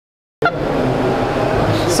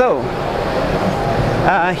So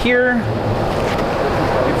here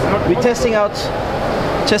we're testing out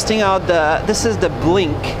this is the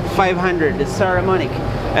Blink 500, the Saramonic,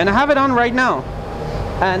 and I have it on right now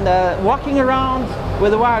and walking around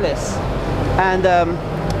with the wireless. And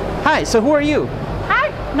hi, so who are you? Hi,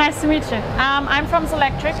 nice to meet you. I'm from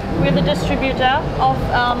Solectric. We're the distributor of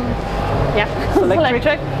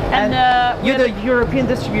Solectric. And you're the European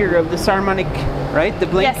distributor of the Saramonic, right? The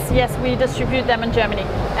Blink? Yes, we distribute them in Germany,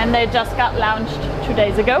 and they just got launched 2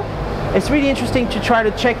 days ago. It's really interesting to try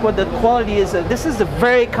to check what the quality is. This is the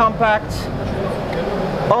very compact,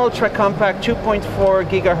 ultra compact 2.4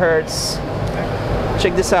 gigahertz.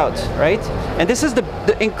 Check this out, right? And this is the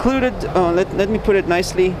included, let me put it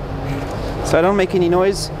nicely so I don't make any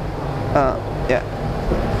noise.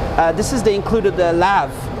 This is the included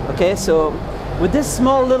lav, okay? So with this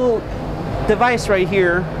small little device right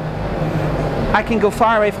here, I can go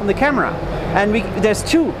far away from the camera. And there's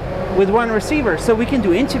two with one receiver, so we can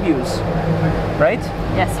do interviews, right?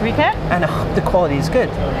 Yes, we can. And the quality is good.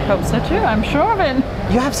 I hope so too, I'm sure of it.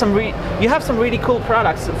 You have some really cool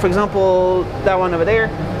products. For example, that one over there.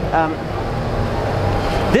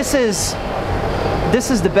 This is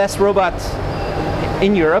the best robot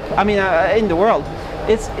in Europe. I mean, in the world.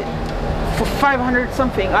 It's for 500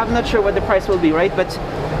 something. I'm not sure what the price will be, right? But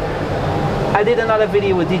I did another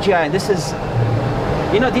video with DJI, and this is,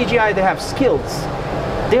 you know, DJI, they have skills.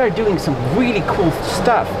 They are doing some really cool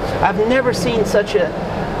stuff. I've never seen such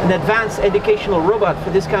an advanced educational robot for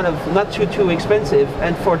this kind of not too expensive,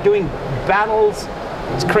 and for doing battles.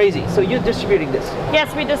 It's crazy. So you're distributing this?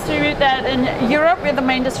 Yes, we distribute that in Europe. We're the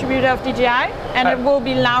main distributor of DJI, and it will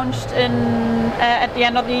be launched at the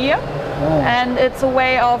end of the year. Oh. And it's a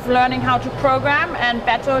way of learning how to program and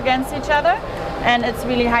battle against each other, and it's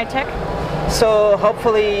really high tech. So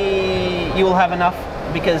hopefully you will have enough,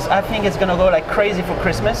 because I think it's going to go like crazy for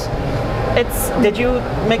Christmas. Did you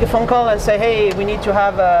make a phone call and say, hey, we need to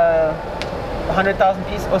have 100,000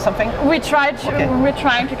 pieces or something? We're trying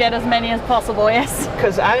to get as many as possible, yes.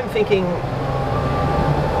 Because I'm thinking,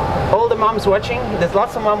 all the moms watching, there's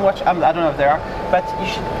lots of moms watching, I don't know if there are, but you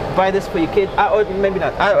should buy this for your kid. Or maybe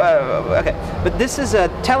not. Okay, but this is a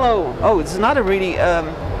Tello. Oh, it's not a really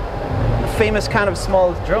famous kind of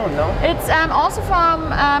small drone, no? It's also from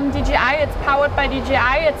DJI. It's powered by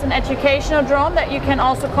DJI. It's an educational drone that you can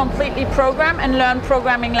also completely program and learn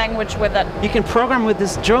programming language with it. You can program with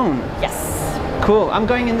this drone? Yes. Cool. I'm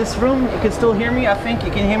going in this room. You can still hear me, I think.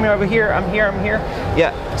 You can hear me over here. I'm here.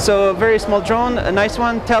 Yeah. So a very small drone, a nice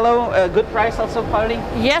one. Tello, a good price also probably?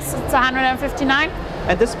 Yes, it's 159.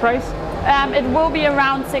 At this price? It will be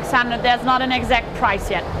around 600. There's not an exact price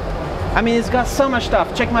yet. I mean, it's got so much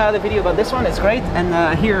stuff. Check my other video about this one, it's great. And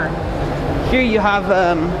here you have...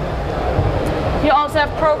 you also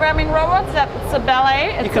have programming robots. That's a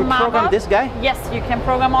Bell.AI. You can program this guy? Yes, you can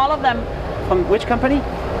program all of them. From which company?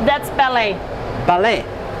 That's Bell.AI. Ballet?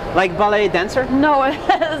 Like ballet dancer? No,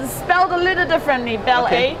 it's spelled a little differently,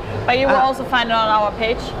 Bell.AI, but you will also find it on our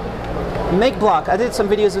page. Makeblock, I did some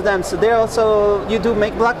videos with them, so they're also, you do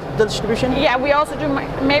Makeblock distribution? Yeah, we also do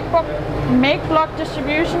Makeblock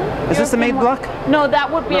distribution. Is this the Makeblock? No, that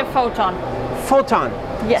would be a Photon. Photon?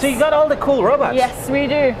 Yes. So you got all the cool robots? Yes, we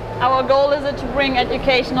do. Our goal is to bring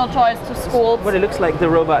educational toys to schools. What it looks like, the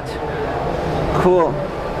robot. Cool.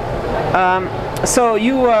 So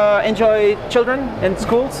you enjoy children in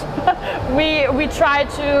schools? we try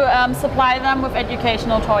to supply them with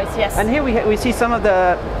educational toys, yes. And here we see some of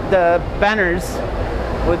the banners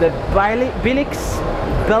with the Abilix,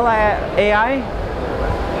 Bell.AI,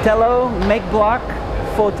 Tello, Makeblock,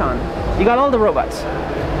 Photon. You got all the robots.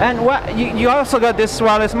 And what you also got this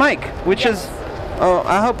wireless mic, which is, oh,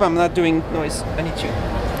 I hope I'm not doing noise. I need you.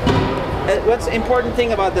 What's the important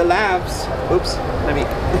thing about the labs? Oops, let me.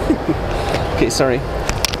 Okay, sorry.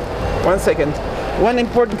 1 second. One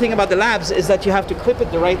important thing about the labs is that you have to clip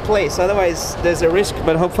it the right place. Otherwise, there's a risk.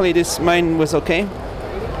 But hopefully, mine was okay.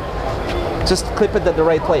 Just clip it at the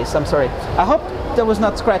right place. I'm sorry. I hope there was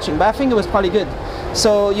not scratching, but I think it was probably good.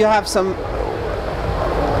 So you have some.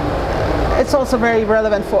 It's also very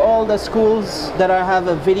relevant for all the schools that have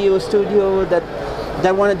a video studio that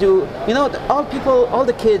want to do. You know, all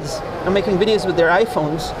the kids are making videos with their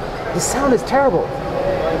iPhones. The sound is terrible.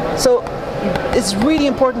 So it's really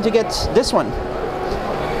important to get this one.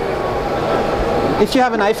 If you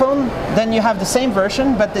have an iPhone, then you have the same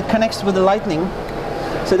version, but it connects with the Lightning.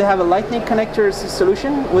 So they have a Lightning connector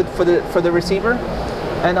solution for the receiver,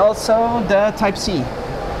 and also the Type-C.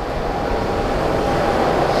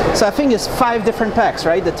 So I think it's 5 different packs,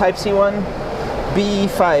 right? The Type-C one,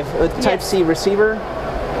 B5, Type-C receiver.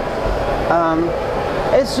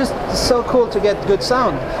 It's just so cool to get good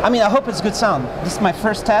sound. I mean, I hope it's good sound. This is my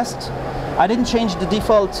first test. I didn't change the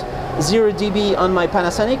default 0 dB on my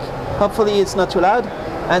Panasonic. Hopefully it's not too loud.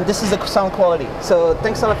 And this is the sound quality. So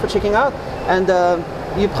thanks a lot for checking out. And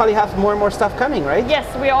you probably have more and more stuff coming, right? Yes,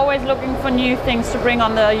 we're always looking for new things to bring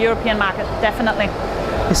on the European market, definitely.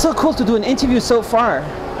 It's so cool to do an interview so far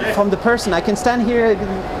from the person. I can stand here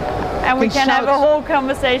and we can have a whole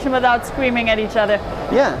conversation without screaming at each other.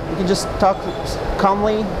 Yeah, you can just talk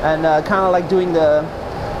calmly and kind of like doing the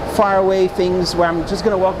far away things where I'm just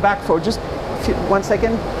going to walk back for just 1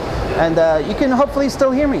 second and you can hopefully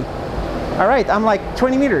still hear me. All right, I'm like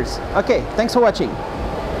 20 meters. Okay, thanks for watching.